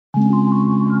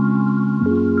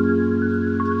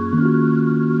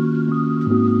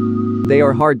They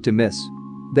are hard to miss.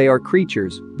 They are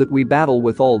creatures that we battle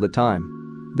with all the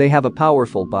time. They have a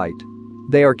powerful bite.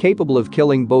 They are capable of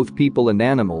killing both people and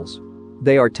animals.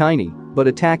 They are tiny, but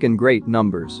attack in great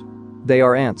numbers. They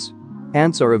are ants.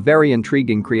 Ants are a very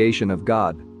intriguing creation of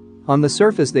God. On the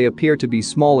surface they appear to be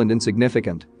small and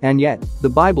insignificant, and yet, the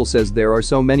Bible says there are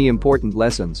so many important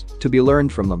lessons to be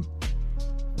learned from them.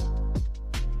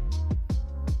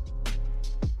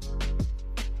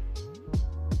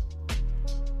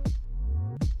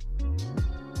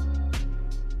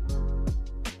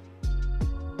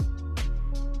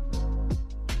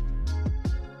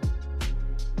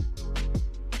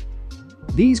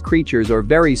 These creatures are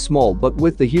very small but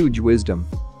with the huge wisdom.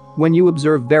 When you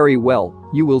observe very well,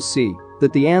 you will see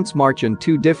that the ants march in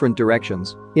two different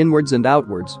directions, inwards and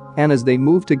outwards, and as they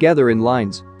move together in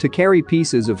lines to carry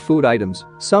pieces of food items,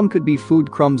 some could be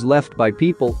food crumbs left by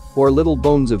people or little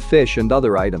bones of fish and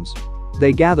other items.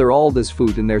 They gather all this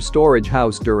food in their storage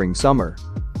house during summer.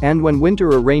 And when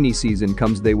winter or rainy season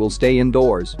comes they will stay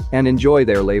indoors and enjoy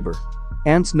their labor.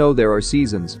 Ants know there are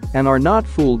seasons and are not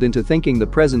fooled into thinking the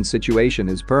present situation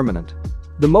is permanent.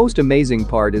 The most amazing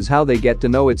part is how they get to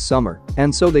know it's summer,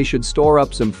 and so they should store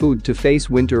up some food to face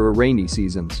winter or rainy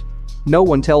seasons. No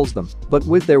one tells them, but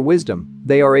with their wisdom,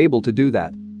 they are able to do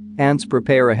that. Ants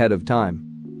prepare ahead of time.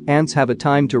 Ants have a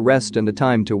time to rest and a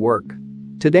time to work.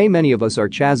 Today many of us are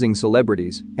chasing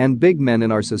celebrities and big men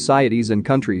in our societies and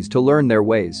countries to learn their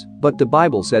ways, but the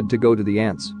Bible said to go to the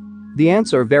ants. The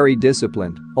ants are very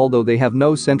disciplined, although they have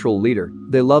no central leader,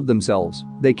 they love themselves,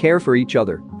 they care for each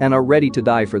other, and are ready to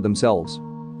die for themselves.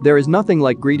 There is nothing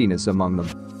like greediness among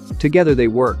them. Together they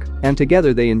work, and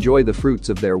together they enjoy the fruits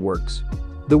of their works.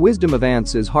 The wisdom of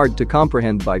ants is hard to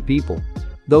comprehend by people.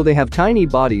 Though they have tiny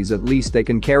bodies, at least they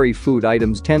can carry food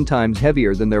items 10 times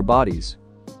heavier than their bodies.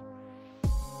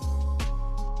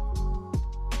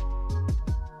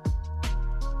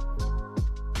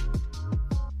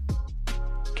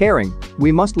 Caring,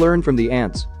 we must learn from the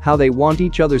ants how they want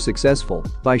each other successful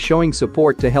by showing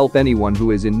support to help anyone who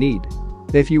is in need.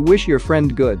 If you wish your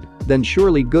friend good, then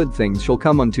surely good things shall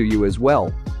come unto you as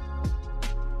well.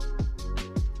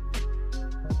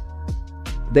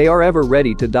 They are ever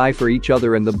ready to die for each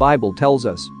other, and the Bible tells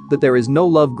us that there is no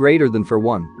love greater than for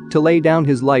one to lay down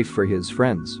his life for his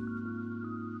friends.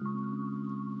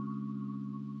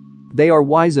 They are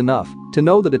wise enough to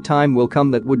know that a time will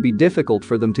come that would be difficult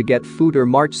for them to get food or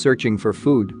march searching for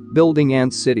food, building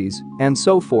ant cities, and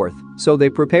so forth, so they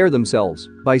prepare themselves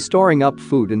by storing up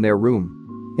food in their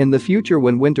room. In the future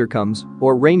when winter comes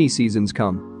or rainy seasons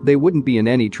come, they wouldn't be in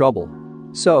any trouble.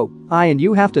 So, I and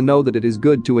you have to know that it is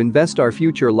good to invest our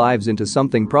future lives into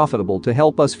something profitable to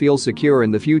help us feel secure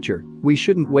in the future. We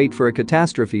shouldn't wait for a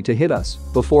catastrophe to hit us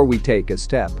before we take a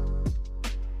step.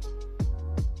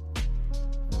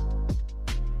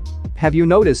 Have you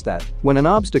noticed that when an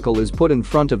obstacle is put in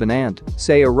front of an ant,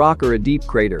 say a rock or a deep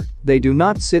crater, they do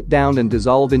not sit down and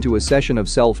dissolve into a session of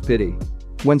self-pity?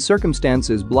 When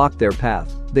circumstances block their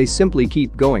path, they simply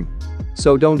keep going.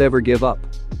 So don't ever give up.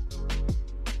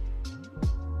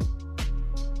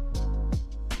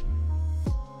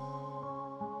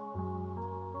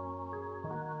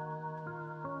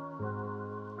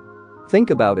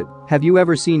 Think about it, have you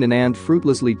ever seen an ant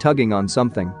fruitlessly tugging on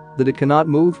something that it cannot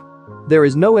move? There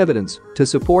is no evidence to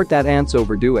support that ants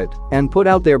overdo it and put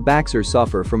out their backs or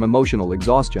suffer from emotional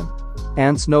exhaustion.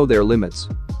 Ants know their limits.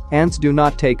 Ants do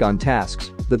not take on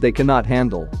tasks that they cannot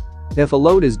handle. If a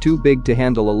load is too big to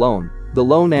handle alone, the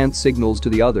lone ant signals to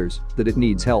the others that it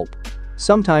needs help.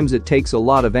 Sometimes it takes a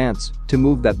lot of ants to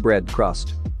move that bread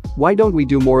crust. Why don't we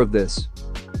do more of this?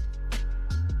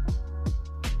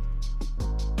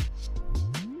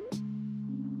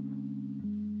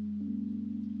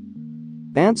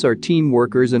 Ants are team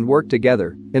workers and work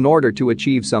together in order to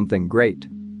achieve something great.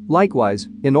 Likewise,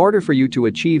 in order for you to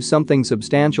achieve something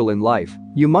substantial in life,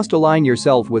 you must align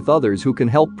yourself with others who can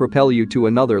help propel you to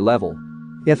another level.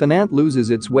 If an ant loses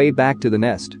its way back to the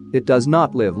nest, it does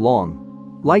not live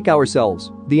long. Like ourselves,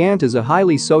 the ant is a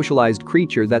highly socialized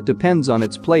creature that depends on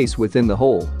its place within the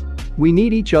whole. We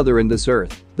need each other in this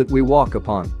earth that we walk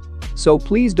upon. So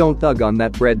please don't tug on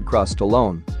that bread crust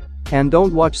alone. And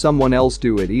don't watch someone else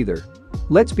do it either.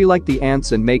 Let's be like the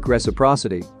ants and make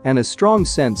reciprocity and a strong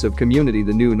sense of community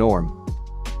the new norm.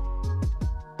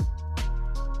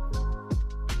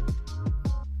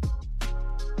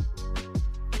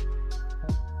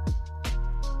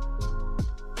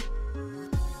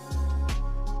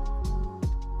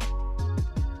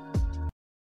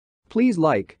 Please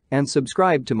like and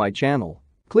subscribe to my channel.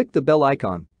 Click the bell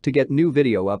icon to get new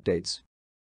video updates.